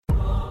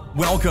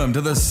Welcome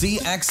to the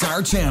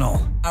CXR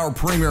channel, our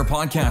premier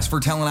podcast for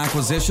talent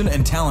acquisition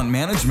and talent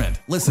management.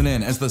 Listen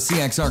in as the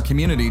CXR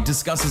community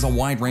discusses a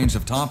wide range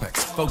of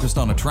topics focused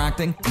on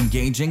attracting,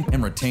 engaging,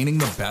 and retaining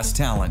the best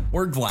talent.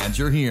 We're glad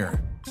you're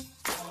here.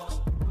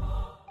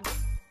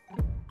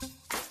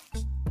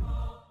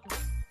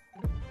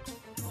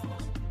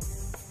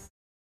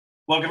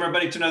 Welcome,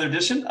 everybody, to another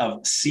edition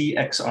of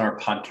CXR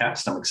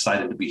Podcast. I'm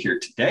excited to be here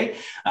today.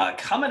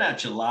 Coming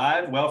at you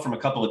live, well, from a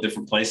couple of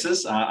different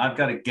places. I've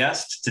got a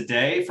guest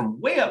today from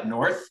way up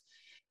north,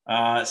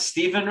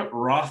 Stephen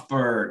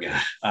Rothberg.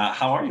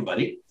 How are you,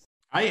 buddy?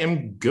 I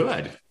am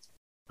good.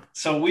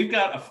 So we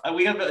have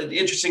an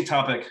interesting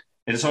topic.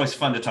 And it's always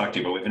fun to talk to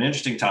you, but we have an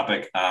interesting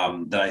topic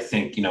that I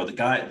think, the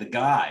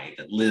guy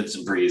that lives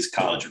and breathes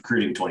college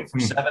recruiting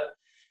 24/7.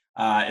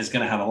 Is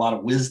going to have a lot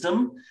of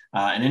wisdom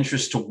and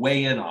interest to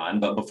weigh in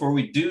on. But before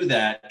we do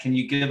that, can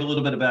you give a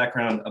little bit of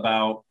background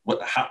about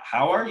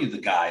how are you the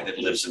guy that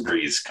lives and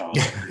breathes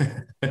college?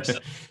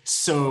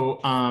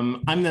 So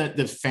I'm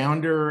the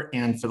founder,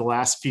 and for the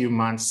last few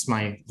months,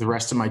 the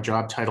rest of my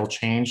job title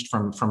changed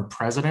from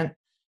president,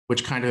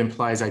 which kind of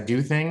implies I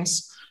do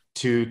things,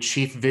 to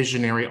chief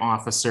visionary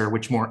officer,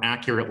 which more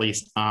accurately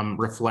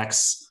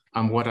reflects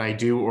what I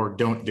do or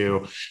don't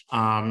do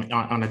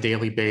on a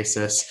daily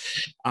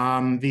basis.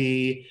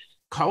 The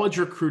College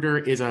Recruiter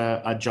is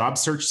a job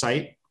search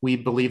site. We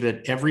believe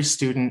that every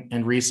student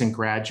and recent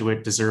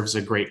graduate deserves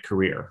a great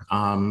career.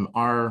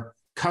 Our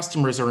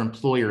customers are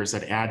employers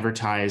that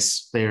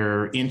advertise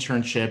their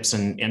internships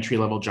and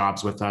entry-level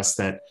jobs with us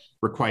that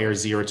require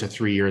 0 to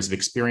 3 years of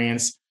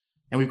experience.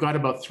 And we've got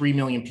about 3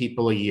 million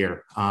people a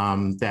year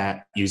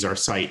that use our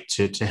site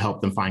to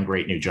help them find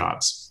great new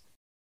jobs.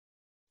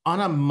 On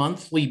a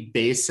monthly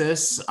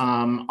basis,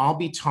 I'll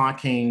be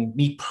talking,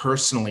 me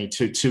personally,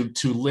 to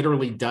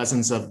literally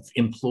dozens of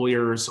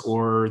employers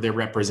or their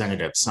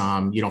representatives,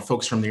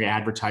 folks from their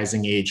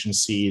advertising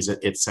agencies,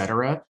 et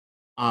cetera.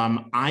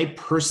 I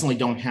personally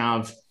don't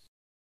have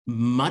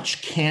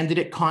much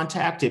candidate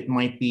contact. It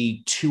might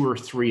be 2 or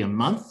 3 a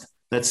month.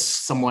 That's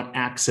somewhat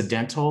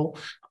accidental.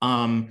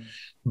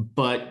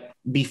 But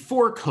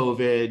before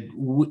COVID,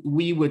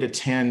 we would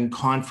attend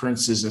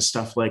conferences and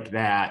stuff like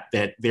that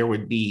there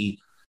would be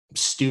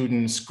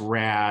students,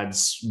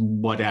 grads,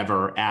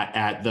 whatever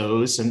at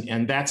those.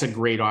 And that's a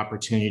great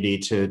opportunity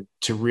to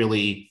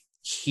really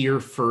hear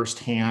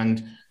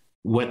firsthand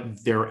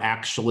what they're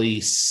actually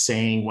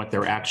saying, what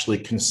they're actually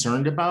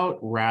concerned about,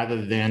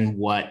 rather than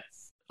what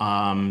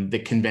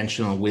the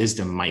conventional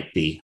wisdom might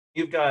be.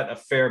 You've got a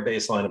fair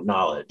baseline of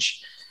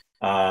knowledge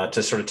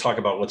to sort of talk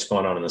about what's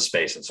going on in the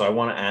space. And so I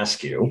want to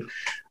ask you,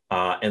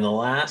 in the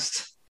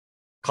last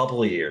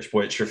couple of years,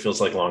 boy, it sure feels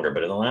like longer,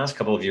 but in the last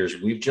couple of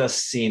years, we've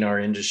just seen our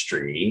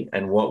industry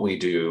and what we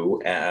do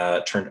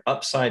turned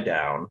upside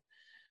down,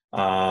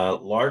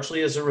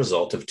 largely as a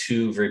result of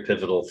 2 very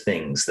pivotal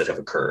things that have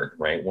occurred,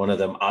 right? One of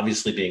them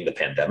obviously being the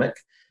pandemic,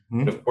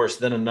 but of course,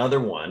 then another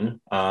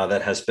one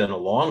that has been a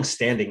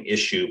long-standing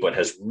issue, but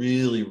has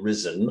really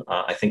risen,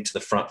 I think, to the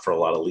front for a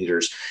lot of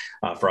leaders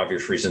for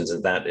obvious reasons,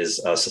 and that is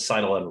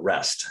societal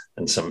unrest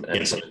and some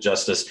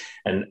injustice,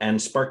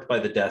 and sparked by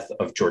the death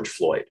of George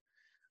Floyd.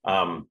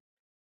 In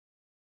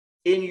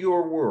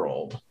your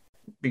world,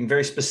 being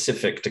very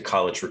specific to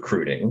college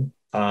recruiting,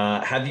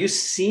 have you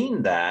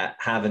seen that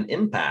have an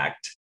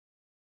impact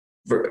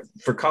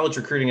for college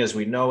recruiting as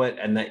we know it?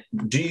 And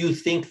do you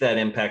think that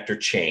impact or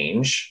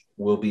change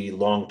will be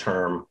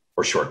long-term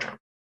or short-term?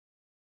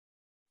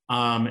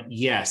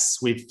 Yes,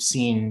 we've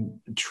seen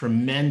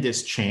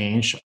tremendous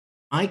change.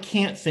 I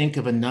can't think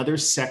of another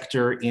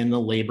sector in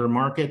the labor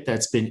market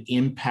that's been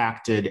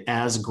impacted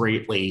as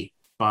greatly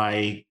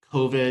by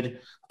COVID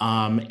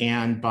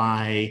and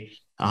by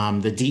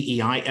the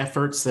DEI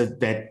efforts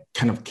that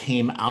kind of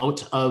came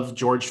out of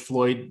George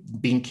Floyd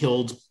being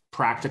killed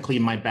practically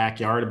in my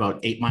backyard, about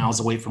 8 miles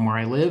away from where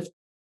I live.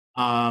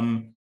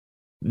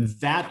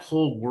 That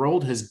whole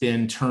world has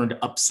been turned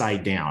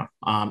upside down.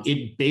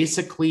 It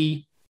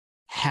basically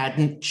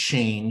hadn't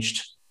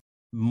changed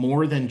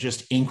more than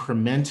just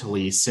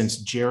incrementally since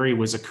Jerry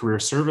was a career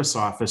service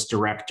office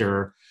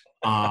director.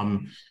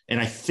 And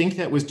I think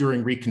that was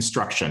during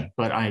Reconstruction,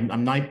 but I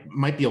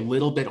might be a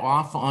little bit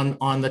off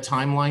on the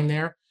timeline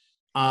there.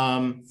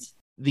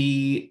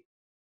 The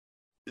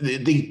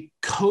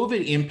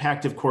COVID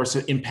impact, of course,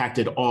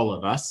 impacted all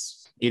of us.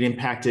 It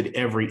impacted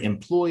every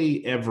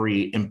employee,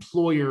 every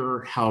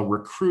employer, how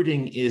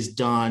recruiting is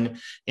done.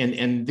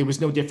 And there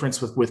was no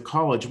difference with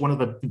college. One of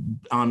the,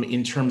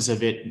 in terms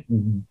of it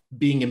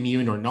being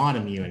immune or not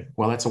immune,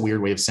 well, that's a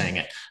weird way of saying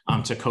it,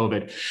 to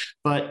COVID.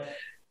 But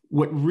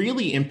what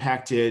really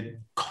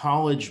impacted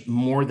college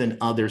more than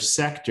other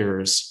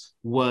sectors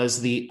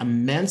was the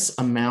immense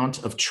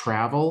amount of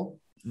travel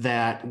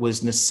that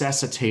was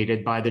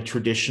necessitated by the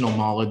traditional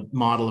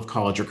model of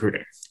college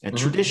recruiting. And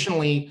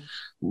traditionally,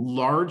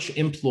 large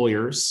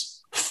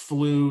employers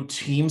flew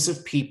teams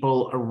of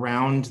people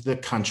around the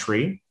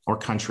country or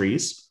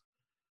countries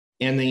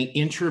and they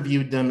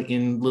interviewed them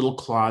in little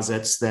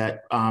closets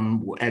that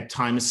at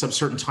times, some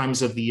certain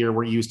times of the year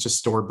were used to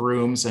store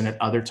brooms, and at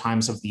other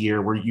times of the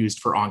year were used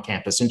for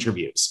on-campus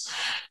interviews.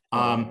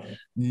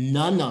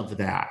 None of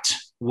that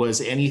was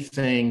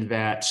anything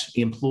that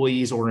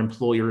employees or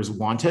employers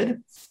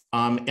wanted.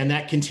 And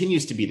that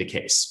continues to be the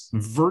case.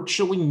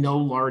 Virtually no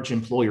large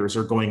employers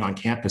are going on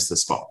campus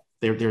this fall.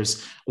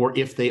 Or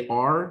if they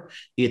are,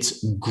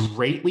 it's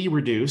greatly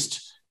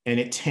reduced. And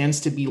it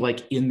tends to be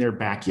like in their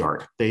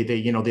backyard.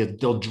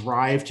 They'll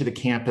drive to the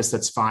campus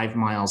that's 5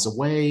 miles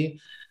away.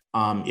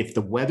 If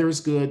the weather's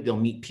good, they'll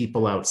meet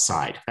people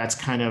outside. That's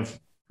kind of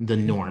the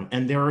norm.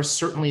 And there are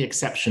certainly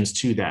exceptions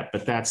to that,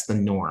 but that's the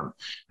norm.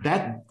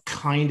 That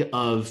kind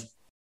of,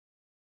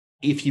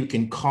 if you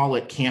can call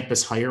it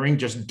campus hiring,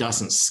 just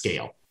doesn't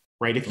scale,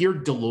 right? If you're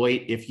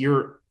Deloitte, if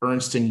you're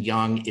Ernst &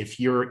 Young, if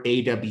you're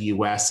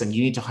AWS, and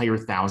you need to hire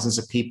thousands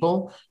of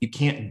people, you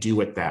can't do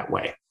it that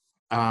way.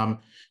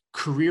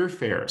 Career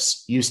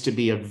fairs used to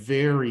be a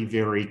very,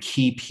 very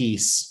key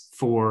piece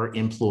for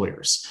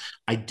employers.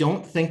 I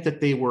don't think that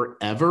they were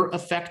ever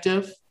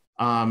effective.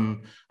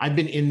 I've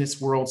been in this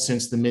world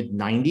since the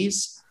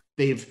mid-90s.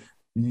 They've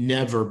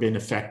never been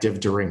effective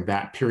during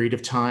that period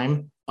of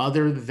time,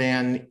 other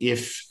than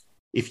if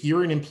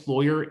you're an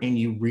employer and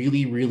you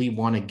really, really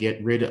want to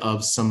get rid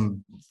of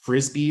some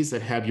Frisbees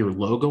that have your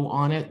logo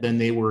on it, then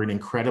they were an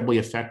incredibly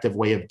effective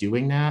way of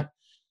doing that.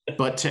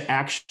 But to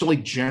actually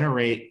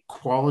generate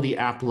quality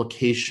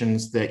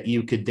applications that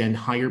you could then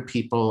hire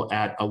people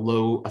at a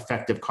low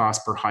effective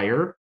cost per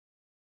hire,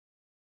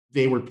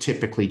 they were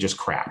typically just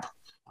crap.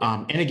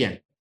 And again,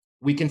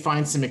 we can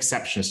find some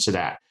exceptions to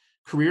that.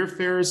 Career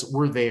fairs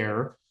were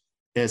there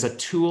as a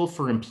tool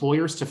for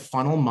employers to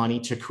funnel money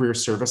to career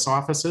service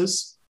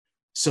offices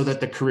so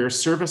that the career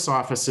service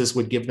offices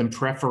would give them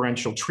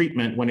preferential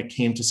treatment when it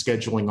came to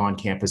scheduling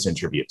on-campus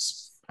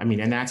interviews. I mean,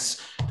 and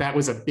that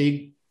was a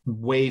big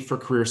way for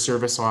career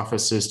service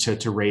offices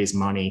to raise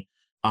money.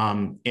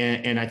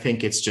 And I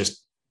think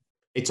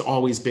it's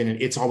always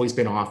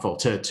been awful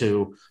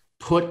to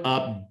put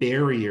up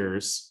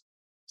barriers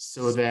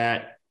so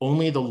that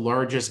only the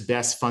largest,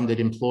 best funded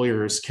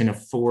employers can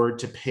afford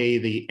to pay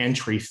the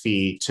entry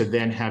fee to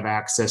then have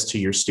access to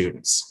your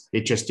students.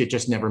 It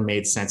just never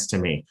made sense to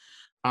me.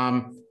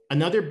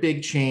 Another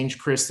big change,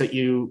 Chris, that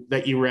you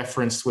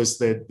referenced was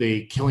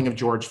the killing of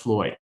George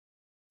Floyd.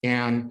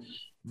 And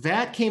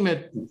that came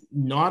at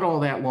not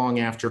all that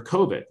long after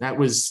COVID. That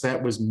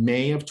was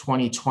May of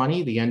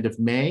 2020, the end of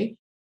May.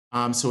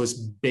 So it's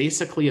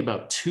basically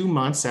about 2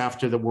 months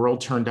after the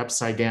world turned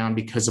upside down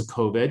because of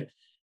COVID.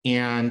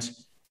 And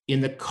in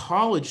the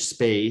college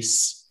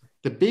space,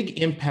 the big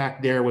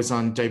impact there was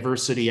on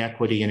diversity,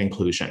 equity, and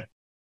inclusion.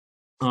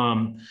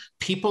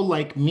 People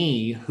like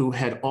me who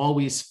had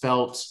always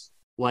felt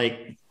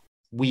like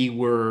we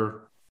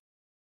were,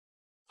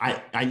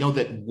 I know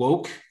that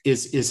woke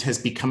has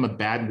become a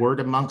bad word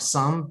amongst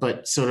some,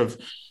 but sort of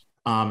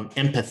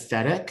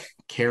empathetic,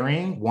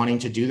 caring, wanting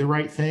to do the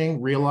right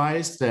thing,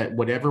 realized that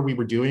whatever we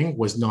were doing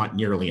was not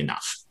nearly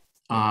enough.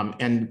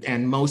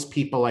 And most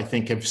people, I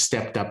think, have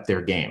stepped up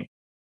their game.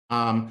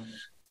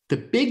 The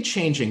big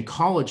change in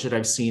college that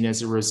I've seen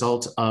as a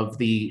result of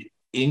the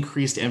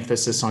increased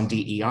emphasis on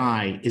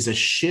DEI is a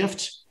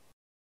shift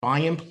by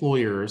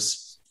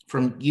employers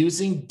from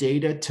using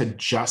data to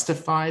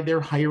justify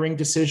their hiring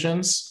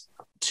decisions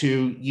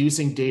to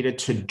using data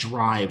to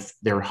drive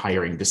their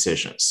hiring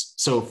decisions.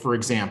 So, for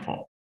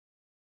example,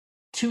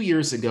 2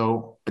 years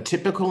ago, a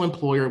typical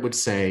employer would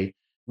say,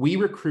 we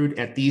recruit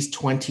at these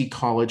 20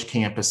 college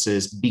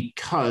campuses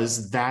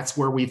because that's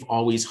where we've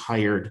always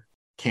hired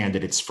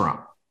candidates from.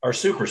 Our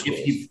super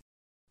schools.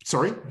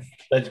 Sorry?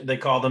 They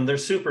call them their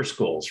super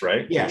schools,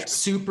 right? Yeah,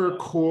 super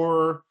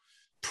core,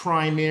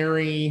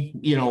 primary,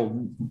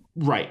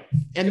 right.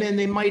 And then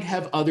they might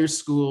have other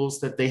schools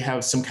that they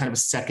have some kind of a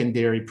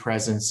secondary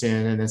presence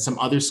in, and then some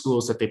other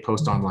schools that they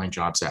post online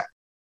jobs at.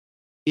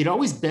 It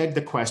always begged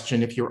the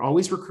question, if you're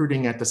always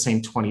recruiting at the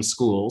same 20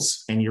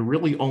 schools and you're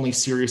really only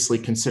seriously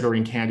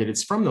considering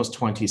candidates from those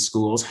 20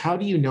 schools, how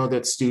do you know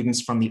that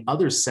students from the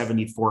other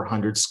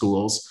 7,400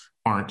 schools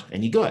aren't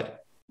any good?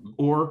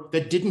 Or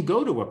that didn't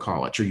go to a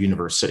college or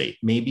university.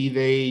 Maybe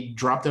they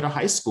dropped out of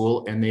high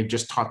school and they've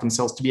just taught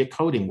themselves to be a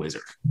coding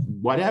wizard,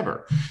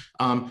 whatever.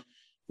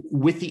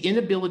 With the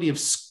inability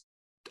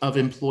of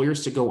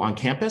employers to go on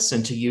campus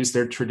and to use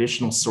their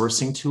traditional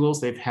sourcing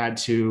tools, they've had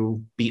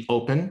to be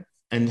open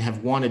and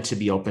have wanted to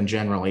be open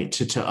generally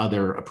to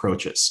other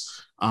approaches.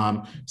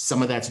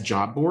 Some of that's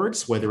job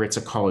boards, whether it's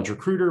a college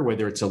recruiter,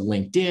 whether it's a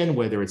LinkedIn,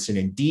 whether it's an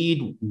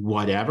Indeed,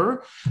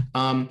 whatever.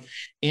 And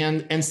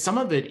some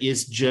of it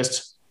is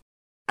just,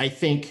 I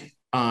think,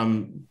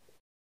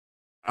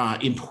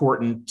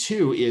 important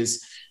too,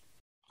 is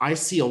I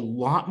see a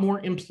lot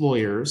more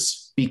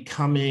employers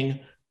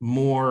becoming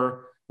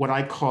more what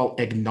I call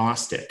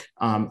agnostic,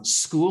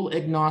 school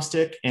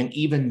agnostic, and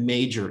even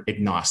major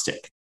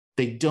agnostic.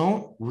 They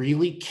don't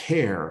really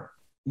care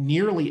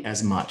nearly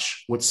as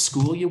much what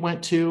school you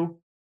went to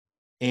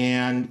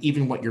and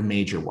even what your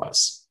major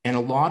was. And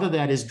a lot of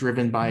that is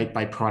driven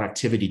by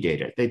productivity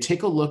data. They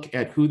take a look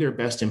at who their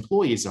best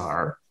employees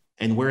are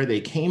and where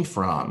they came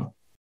from.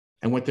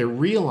 And what they're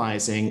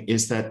realizing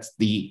is that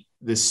the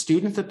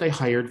student that they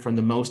hired from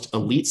the most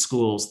elite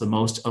schools, the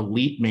most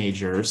elite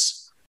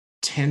majors,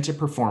 tend to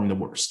perform the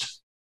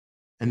worst.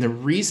 And the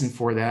reason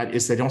for that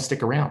is they don't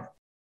stick around.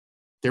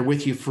 They're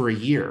with you for a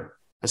year.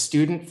 A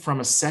student from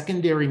a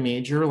secondary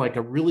major, like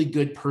a really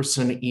good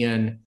person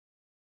in,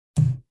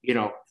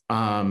 a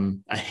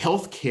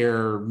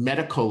healthcare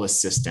medical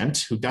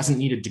assistant who doesn't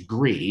need a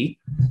degree,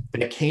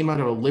 that came out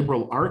of a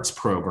liberal arts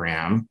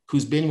program,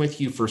 who's been with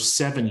you for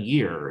 7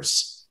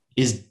 years,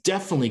 is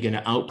definitely going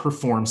to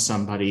outperform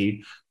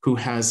somebody who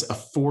has a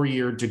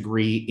 4-year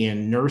degree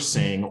in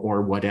nursing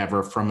or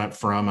whatever from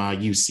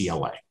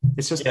UCLA.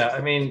 It's just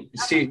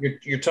Steve,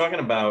 you're talking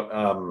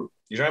about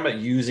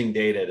using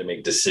data to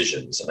make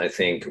decisions, and I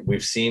think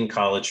we've seen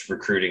college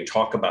recruiting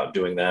talk about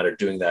doing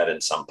that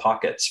in some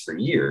pockets for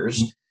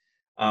years.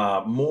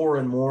 More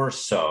and more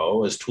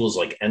so as tools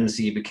like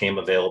MZ became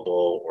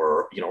available,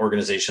 or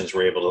organizations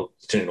were able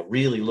to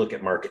really look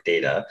at market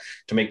data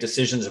to make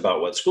decisions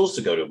about what schools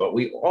to go to. But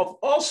we have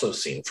also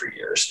seen for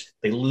years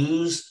they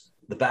lose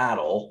the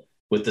battle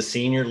with the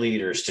senior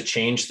leaders to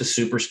change the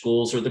super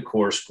schools or the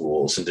core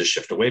schools and to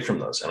shift away from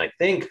those. And I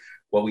think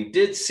what we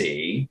did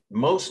see,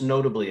 most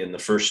notably in the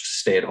first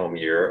stay-at-home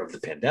year of the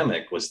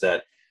pandemic, was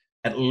that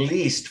at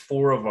least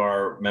 4 of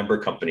our member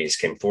companies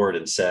came forward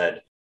and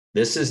said,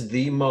 this is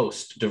the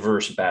most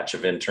diverse batch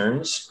of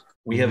interns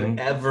we have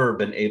ever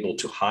been able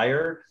to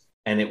hire.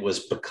 And it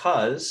was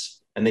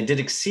because, and they did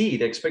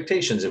exceed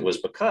expectations, it was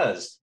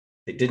because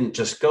they didn't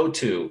just go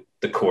to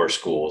the core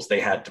schools, they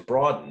had to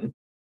broaden.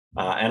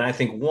 And I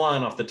think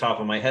one off the top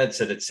of my head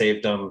said it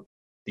saved them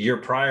the year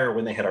prior,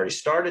 when they had already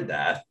started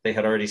that, they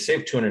had already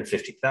saved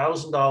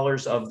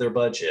 $250,000 of their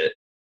budget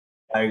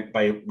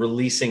by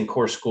releasing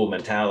core school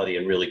mentality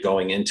and really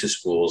going into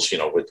schools,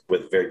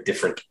 with very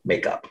different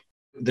makeup.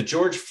 The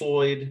George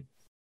Floyd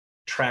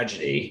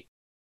tragedy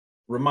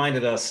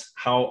reminded us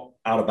how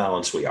out of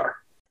balance we are.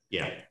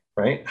 Yeah.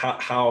 Right.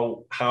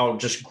 How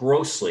just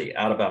grossly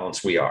out of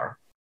balance we are.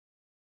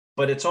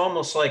 But it's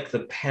almost like the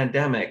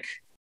pandemic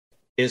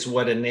is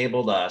what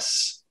enabled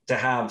us to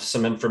have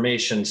some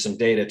information, some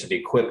data to be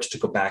equipped to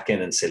go back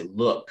in and say,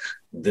 look,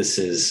 this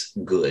is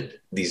good.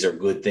 These are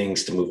good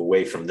things to move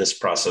away from this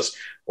process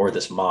or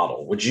this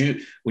model. Would you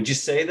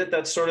say that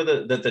that's sort of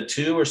the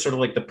two are sort of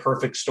like the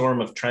perfect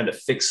storm of trying to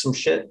fix some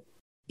shit?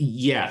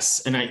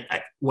 Yes. And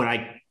what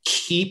I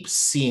keep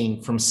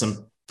seeing from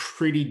some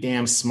pretty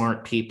damn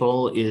smart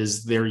people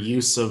is their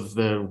use of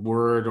the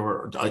word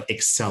or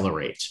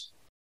accelerate.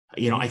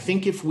 I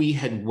think if we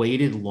had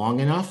waited long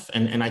enough,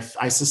 and I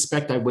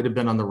suspect I would have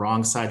been on the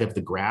wrong side of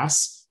the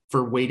grass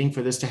for waiting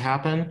for this to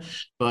happen,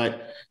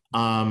 but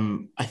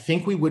I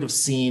think we would have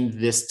seen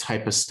this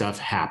type of stuff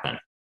happen.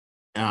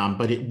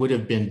 But it would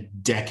have been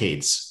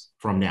decades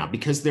from now,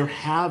 because there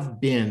have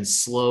been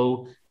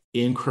slow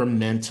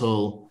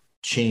incremental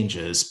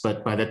changes.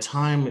 But by the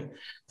time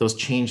those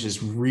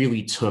changes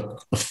really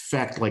took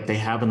effect, like they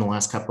have in the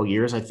last couple of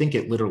years, I think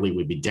it literally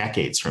would be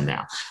decades from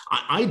now.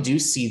 I do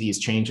see these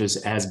changes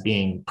as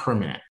being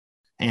permanent,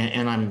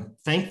 and I'm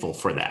thankful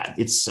for that.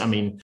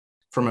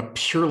 From a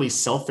purely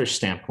selfish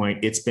standpoint,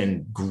 it's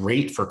been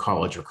great for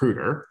College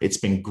Recruiter. It's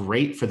been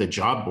great for the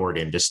job board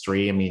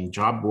industry.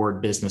 Job board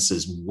business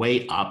is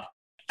way up.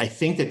 I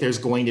think that there's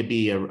going to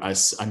be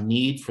a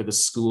need for the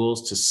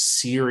schools to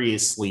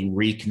seriously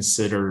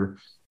reconsider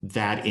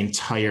that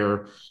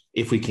entire,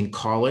 if we can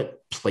call it,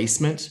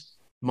 placement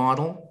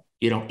model.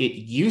 It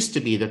used to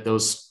be that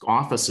those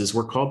offices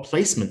were called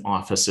placement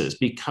offices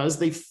because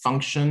they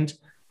functioned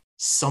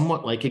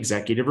somewhat like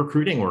executive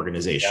recruiting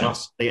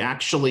organizations. Yeah. They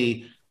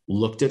actually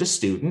looked at a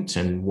student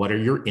and what are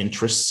your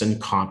interests and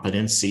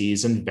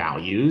competencies and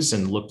values,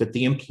 and looked at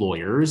the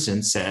employers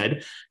and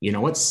said, you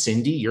know what,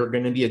 Cindy, you're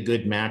going to be a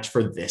good match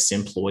for this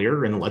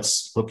employer, and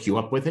let's hook you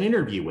up with an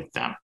interview with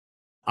them.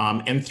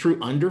 And through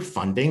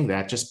underfunding,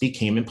 that just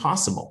became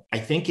impossible. I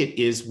think it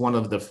is one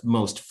of the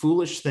most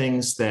foolish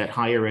things that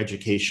higher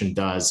education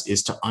does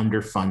is to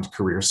underfund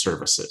career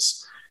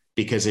services.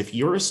 Because if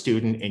you're a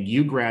student and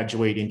you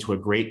graduate into a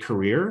great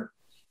career,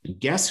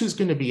 guess who's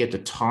going to be at the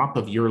top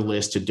of your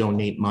list to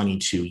donate money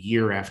to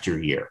year after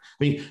year?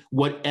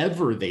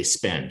 Whatever they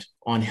spend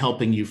on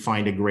helping you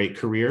find a great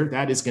career,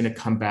 that is going to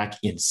come back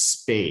in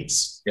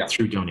spades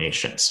through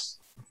donations.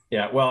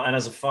 Yeah, well, and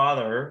as a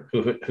father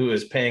who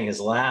is paying his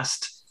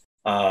last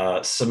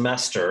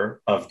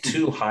semester of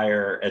 2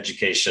 higher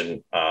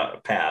education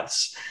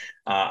paths,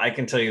 I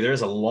can tell you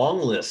there's a long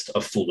list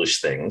of foolish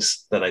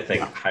things that I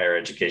think higher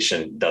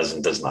education does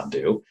and does not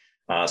do.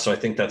 So I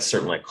think that's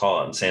certainly a call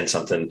out and saying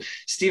something.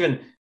 Stephen,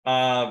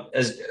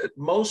 as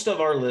most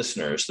of our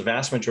listeners, the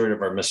vast majority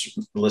of our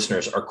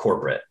listeners are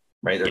corporate,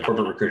 right? They're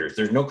corporate recruiters.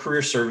 There's no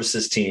career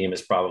services team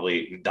is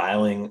probably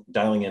dialing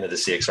into the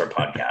CXR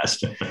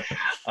podcast.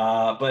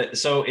 But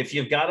so if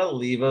you've got to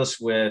leave us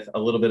with a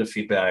little bit of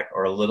feedback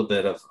or a little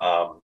bit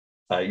of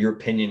your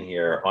opinion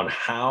here on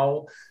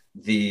how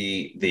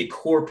the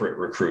corporate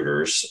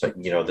recruiters,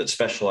 that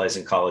specialize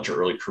in college or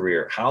early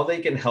career, how they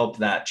can help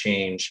that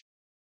change,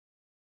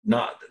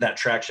 not that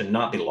traction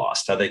not be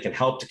lost, how they can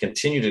help to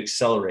continue to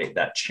accelerate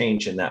that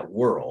change in that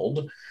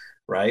world,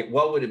 right?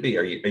 What would it be?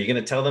 Are you going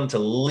to tell them to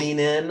lean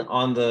in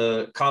on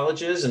the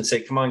colleges and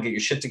say, come on, get your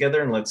shit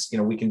together and let's,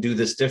 we can do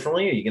this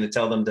differently? Are you going to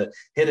tell them to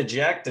hit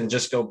eject and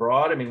just go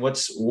broad? I mean,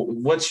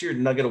 what's your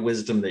nugget of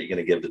wisdom that you're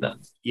going to give to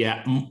them?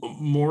 Yeah,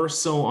 more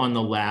so on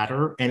the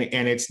latter. And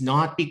it's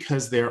not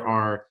because there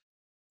are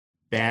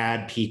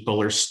bad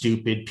people or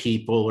stupid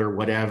people or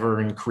whatever,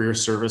 and career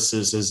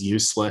services is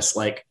useless.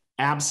 Like,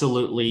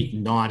 absolutely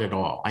not at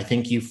all. I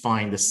think you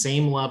find the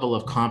same level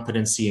of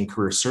competency in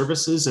career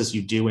services as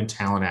you do in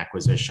talent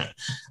acquisition.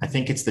 I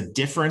think it's the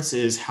difference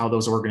is how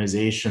those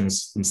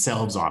organizations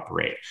themselves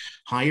operate.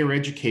 Higher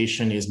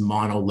education is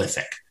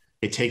monolithic.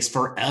 It takes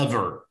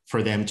forever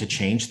for them to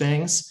change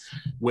things,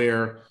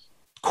 where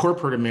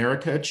corporate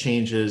America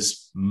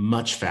changes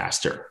much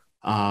faster.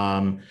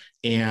 And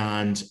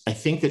I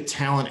think that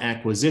talent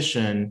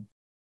acquisition,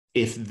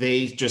 if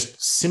they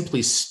just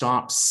simply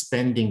stop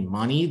spending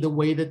money the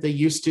way that they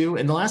used to,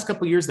 in the last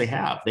couple of years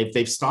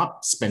they've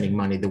stopped spending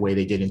money the way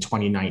they did in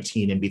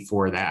 2019 and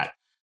before that,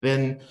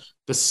 then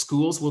the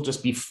schools will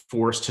just be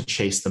forced to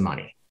chase the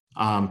money.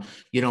 Our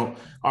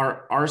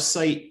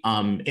site,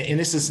 and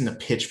this isn't a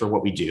pitch for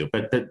what we do,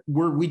 but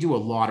we do a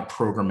lot of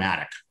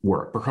programmatic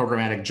work,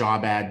 programmatic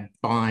job ad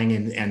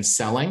buying and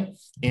selling.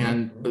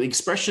 And the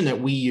expression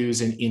that we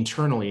use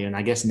internally, and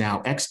I guess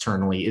now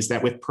externally, is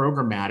that with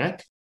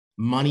programmatic,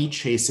 money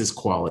chases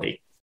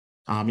quality.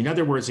 In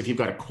other words, if you've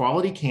got a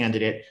quality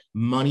candidate,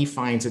 money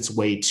finds its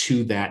way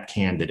to that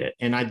candidate.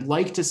 And I'd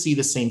like to see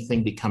the same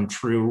thing become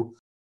true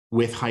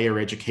with higher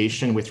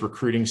education, with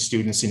recruiting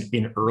students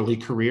in early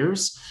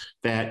careers,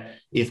 that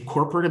if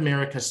corporate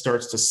America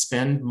starts to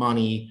spend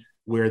money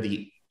where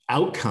the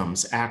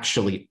outcomes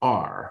actually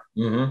are,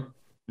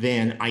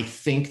 then I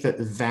think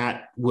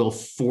that will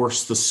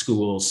force the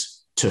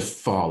schools to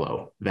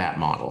follow that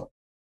model.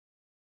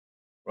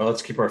 Well,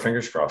 let's keep our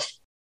fingers crossed.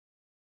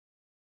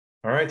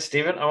 All right,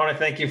 Stephen, I want to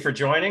thank you for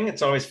joining.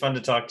 It's always fun to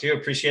talk to you.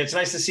 Appreciate it. It's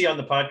nice to see you on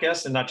the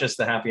podcast and not just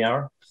the happy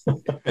hour.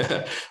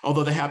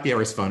 Although the happy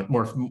hour is fun,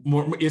 more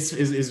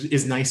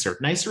is nicer.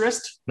 Nicer.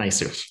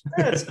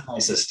 Yeah, it's the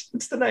nicest.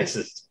 It's the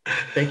nicest.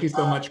 Thank you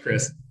so much,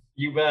 Chris.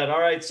 You bet.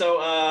 All right.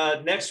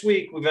 So next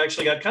week, we've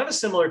actually got kind of a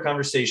similar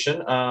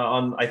conversation.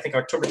 On, I think,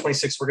 October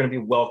 26th, we're going to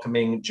be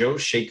welcoming Joe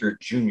Shaker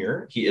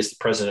Jr. He is the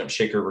president of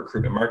Shaker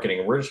Recruitment Marketing.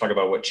 And we're going to talk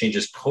about what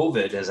changes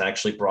COVID has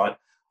actually brought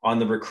on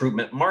the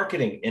recruitment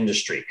marketing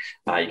industry.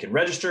 You can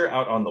register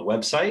out on the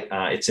website.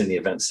 It's in the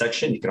events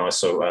section. You can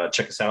also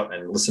check us out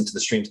and listen to the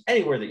streams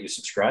anywhere that you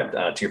subscribe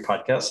to your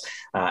podcast.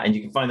 And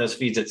you can find those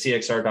feeds at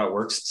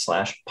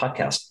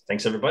cxr.works/podcast.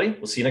 Thanks, everybody.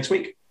 We'll see you next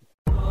week.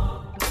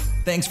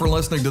 Thanks for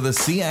listening to the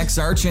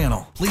CXR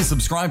channel. Please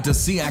subscribe to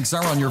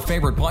CXR on your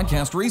favorite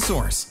podcast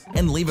resource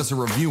and leave us a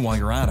review while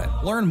you're at it.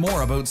 Learn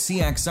more about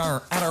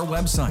CXR at our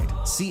website,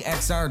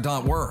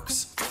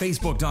 cxr.works,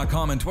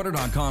 facebook.com and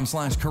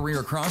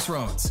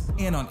twitter.com/careercrossroads,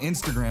 and on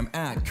Instagram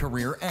at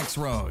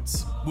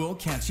CareerXroads. We'll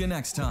catch you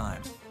next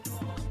time.